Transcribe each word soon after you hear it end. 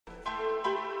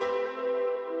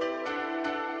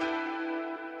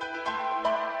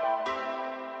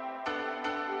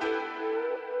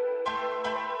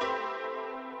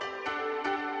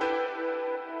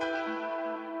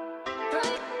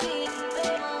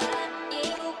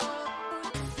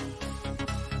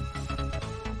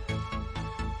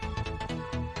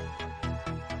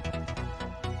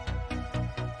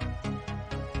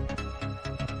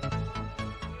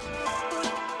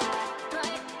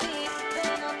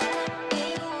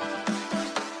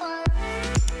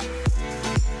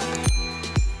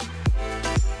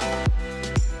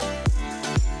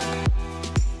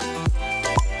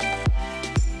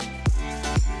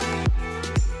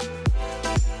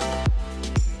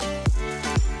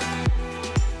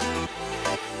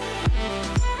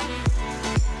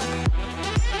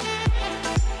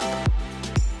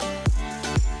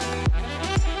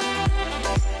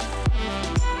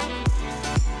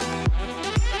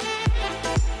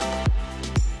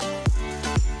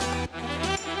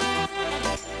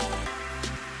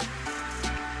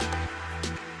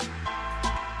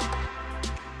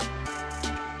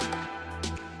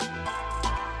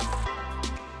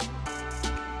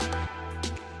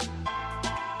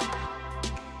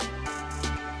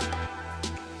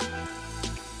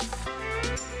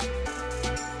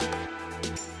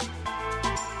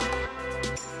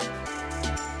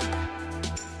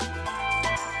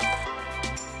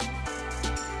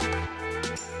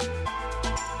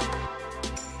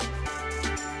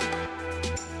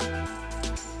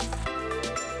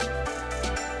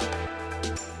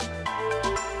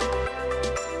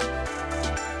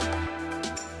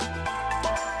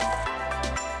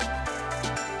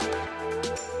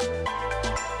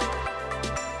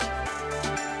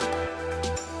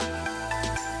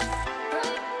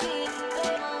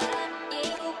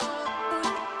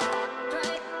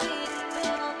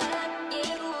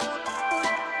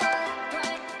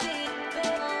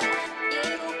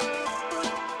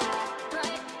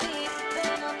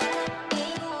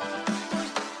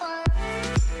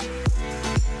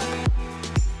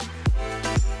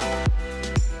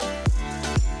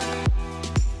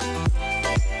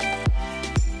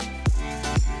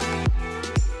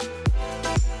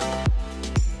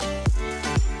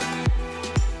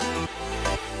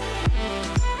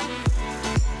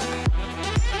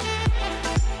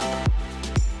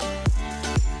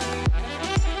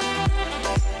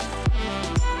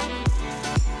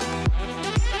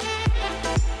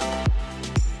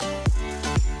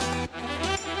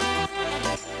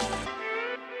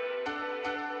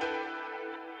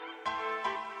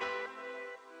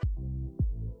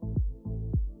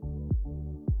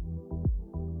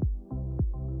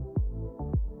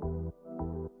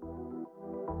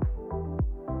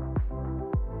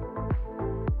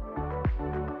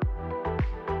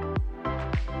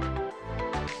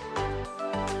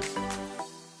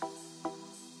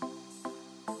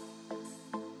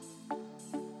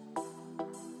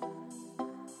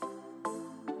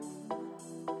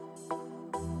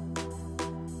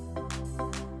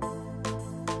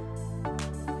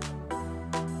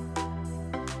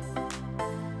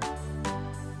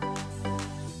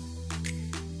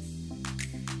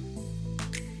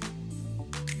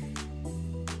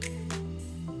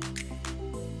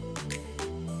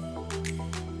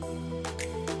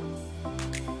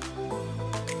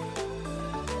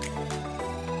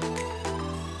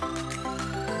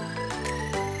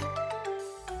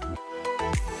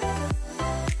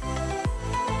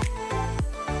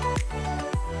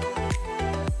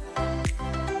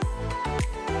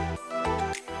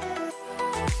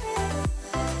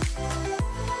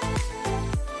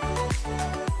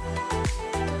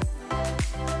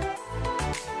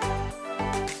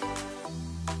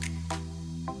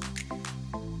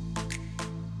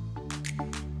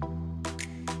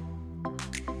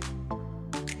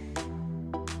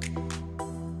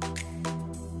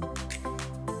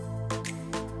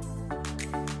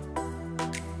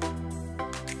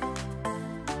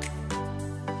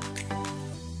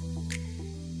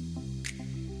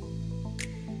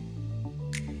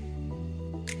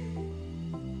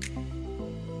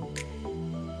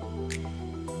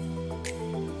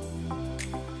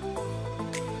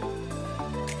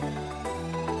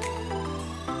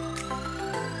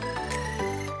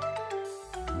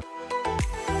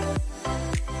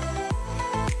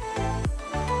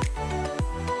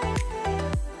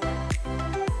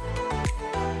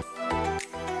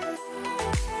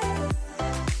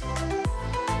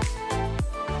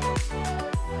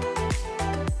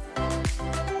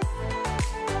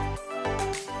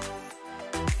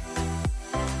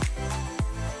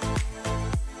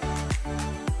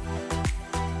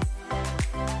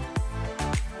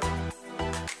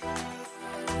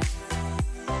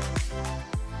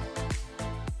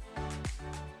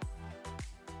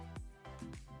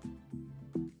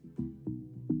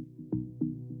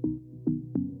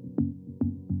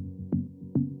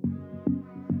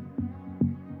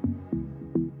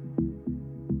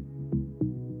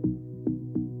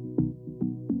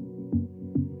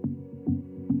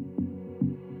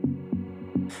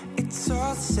It's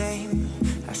all the same,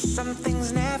 how some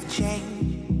things never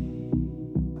change.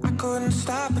 I couldn't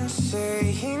stop and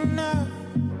say enough.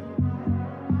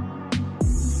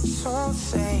 It's all the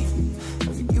same,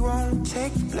 you won't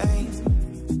take the blame,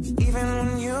 even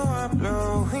when you are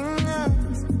blowing up.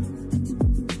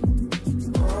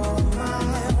 Oh my,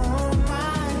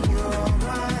 you're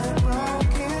my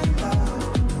broken love.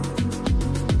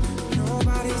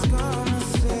 Nobody's gonna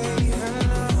save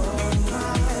enough.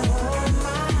 Oh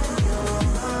my, you're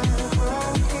my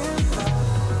broken love.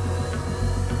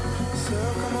 So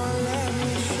come on, let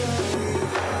me show you.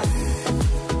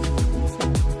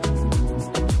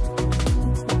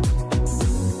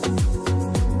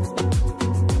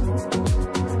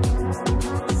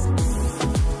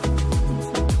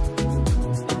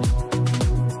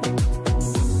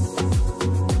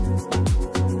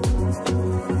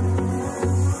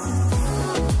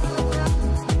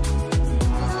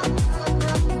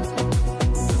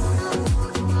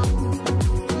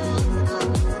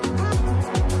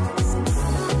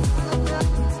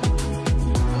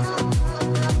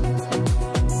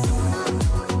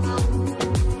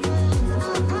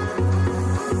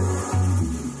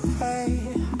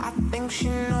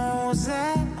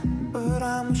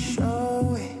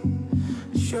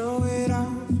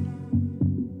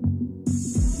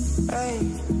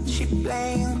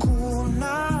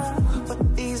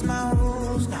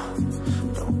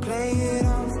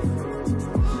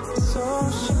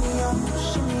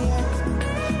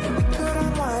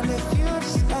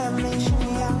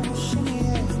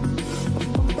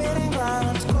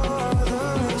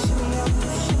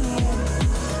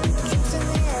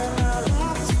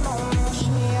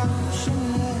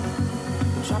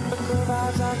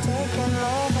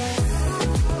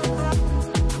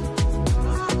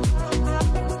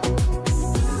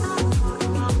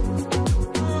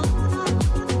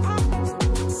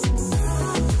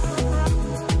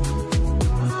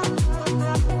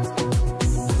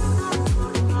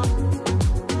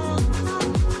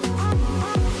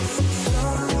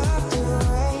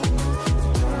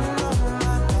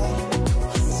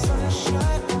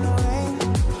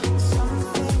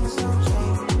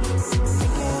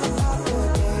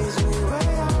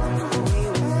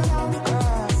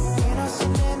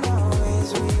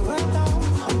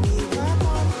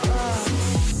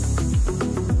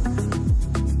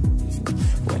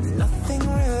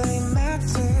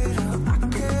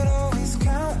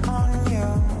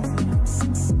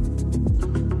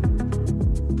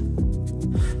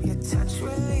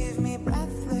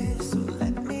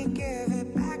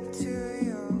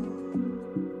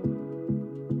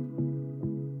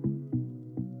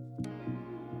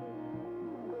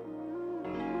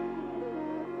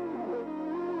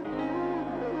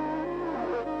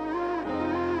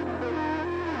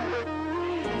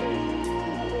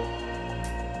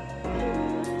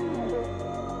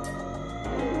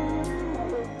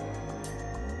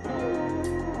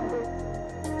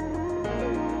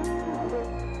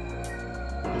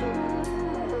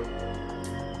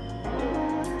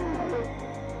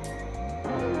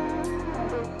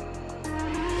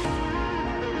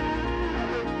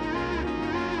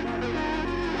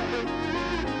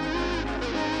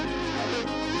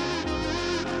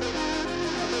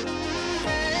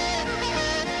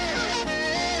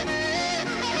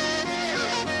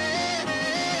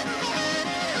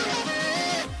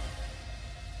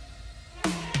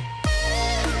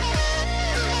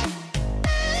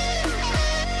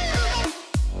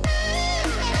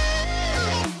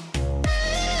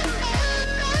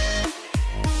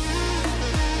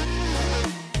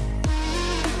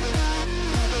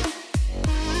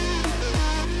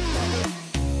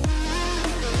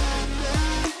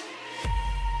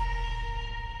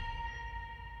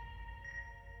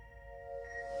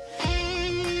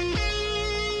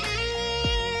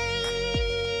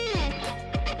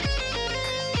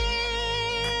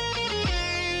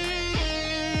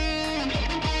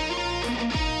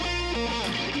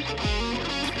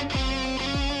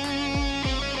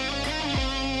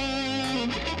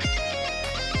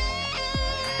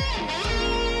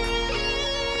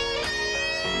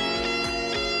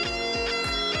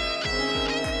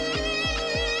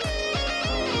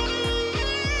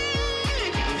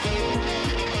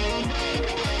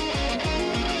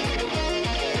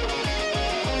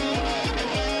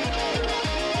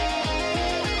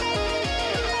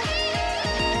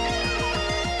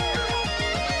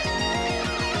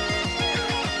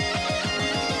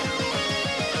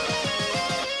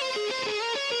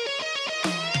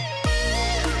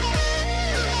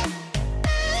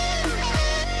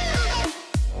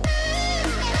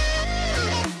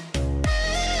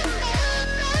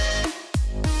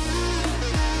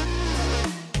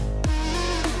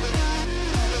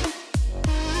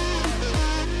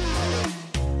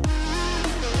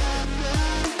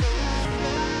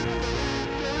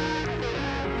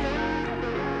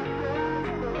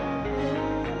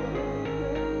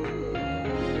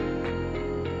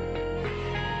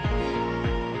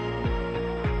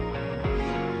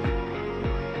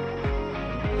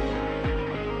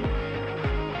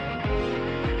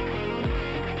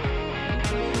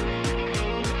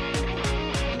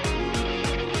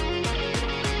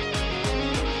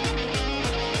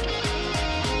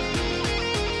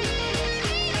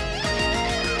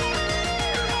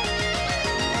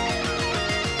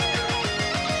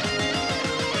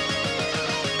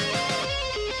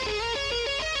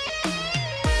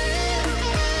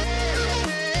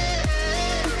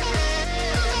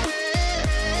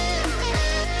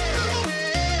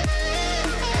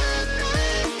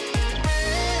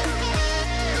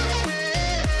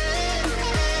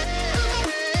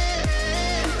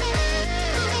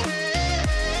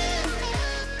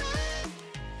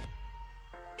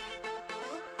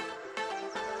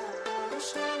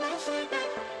 I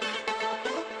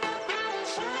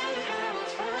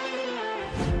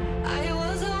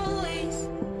was always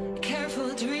a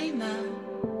careful dreamer.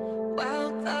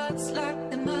 Wild thoughts lock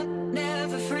them up,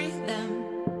 never free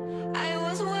them. I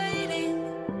was waiting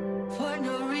for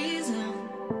no reason.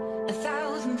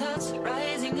 1,000 thoughts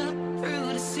rising up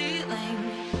through the ceiling.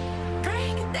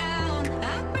 Break it down,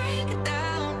 I break it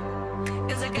down.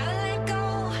 'Cause I gotta let go,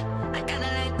 I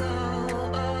gotta let go.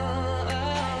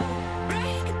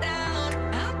 Break it down,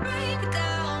 I break it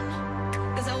down.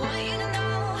 'Cause I want you to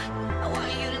know, I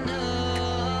want you to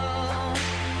know.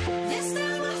 This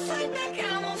time I fight back,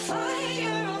 I'm on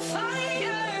fire, on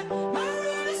fire. My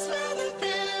roar is louder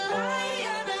than a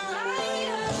lion, a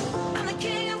lion. I'm the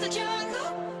king of the jungle,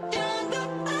 jungle,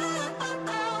 oh, oh,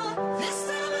 oh. This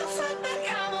time I fight back,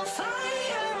 I'm on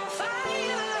fire, on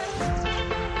fire.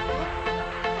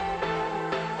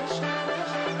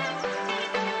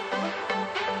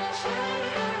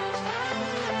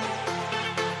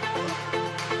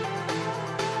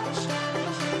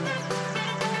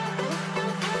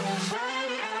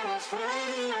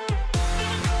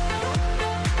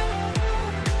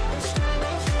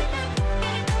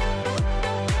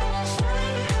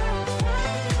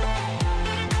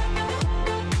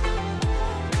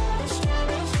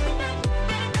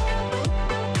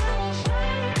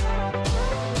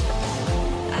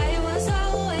 I was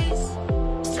always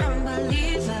a strong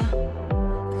believer.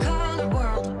 Call the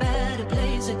world a better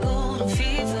place, a golden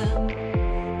fever.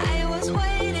 I was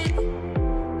waiting,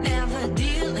 never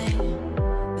dealing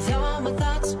with all my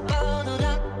thoughts bottled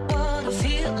up. What a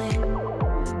feeling.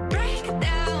 Break it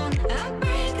down, I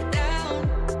break it down.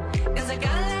 'Cause I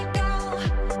gotta let go,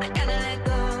 I gotta let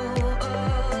go.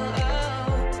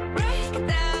 Break it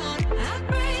down, I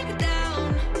break it down.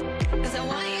 'Cause I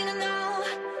want you to know,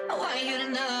 I want you to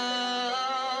know.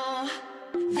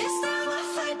 This time I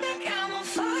fight back, I'm on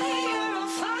fire, on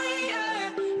fire.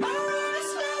 My roar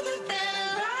is louder than a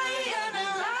lion, a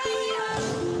lion.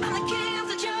 I'm the king of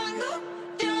the jungle,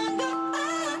 jungle,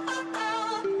 oh, oh,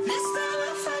 oh. This time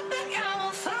I fight back, I'm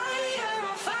on fire,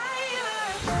 on fire.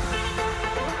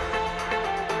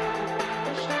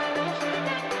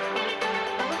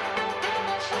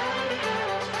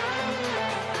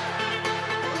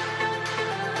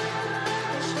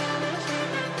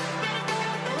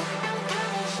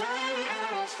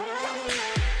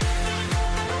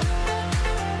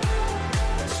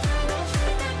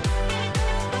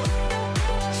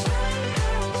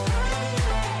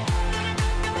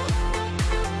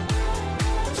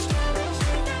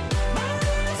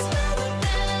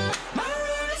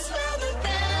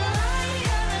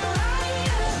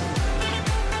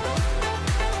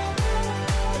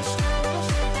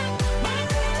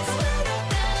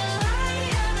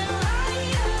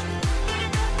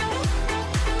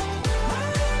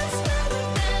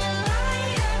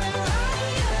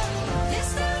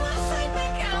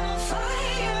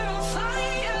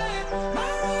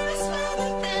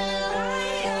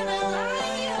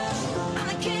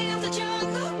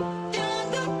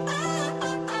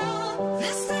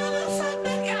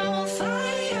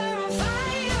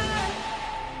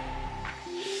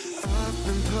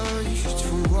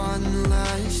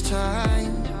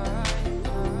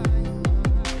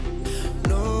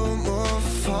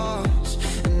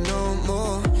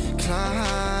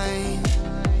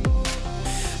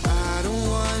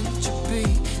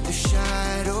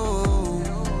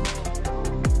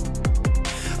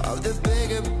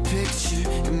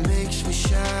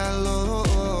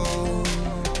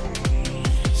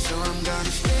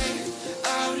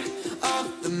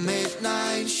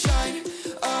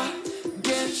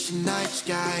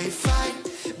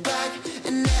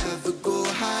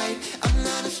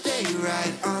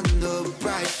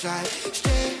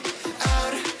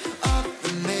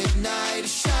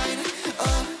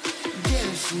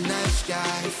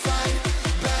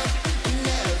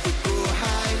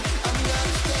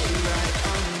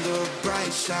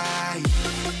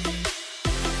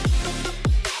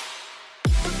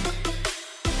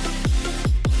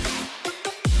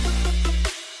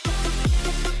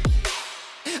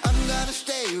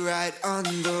 Right on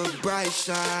the bright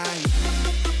side.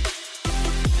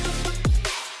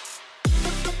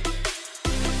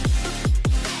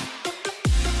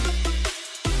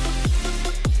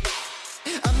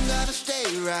 I'm gonna stay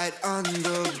right on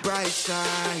the bright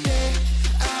side. Stay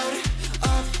out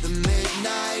of the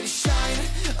midnight shine.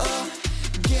 Oh,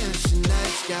 against the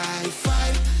night sky.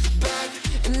 Fight back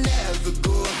and never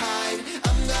go hide.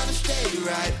 I'm gonna stay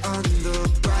right on the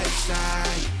bright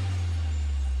side.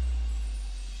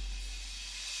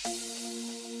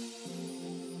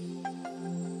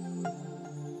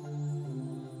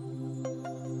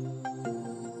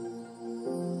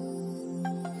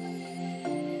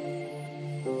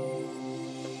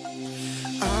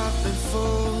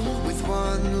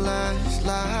 this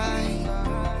light.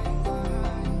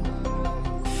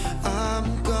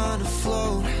 I'm gonna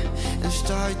float and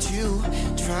start to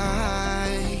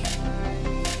dry.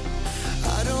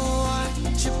 I don't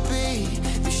want to be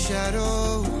the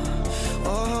shadow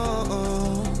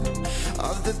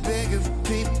of the bigger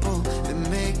people that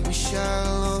make me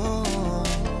shallow.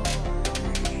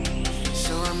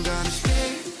 So I'm gonna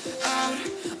stay out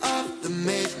of the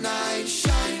midnight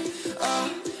shine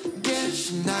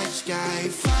against the night sky.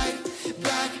 Fight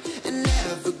back and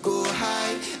never go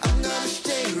high. I'm gonna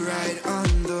stay right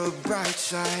on the bright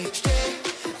side. Stay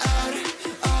out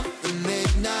of the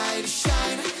midnight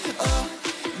shine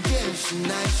against the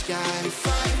night sky.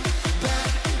 Fight back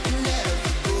and never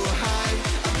go high.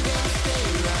 I'm gonna stay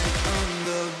right on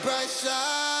the bright side.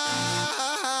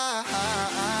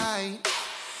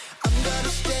 I'm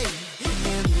gonna stay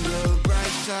in the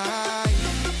bright side.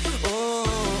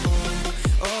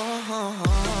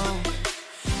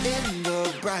 In the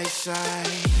bright side.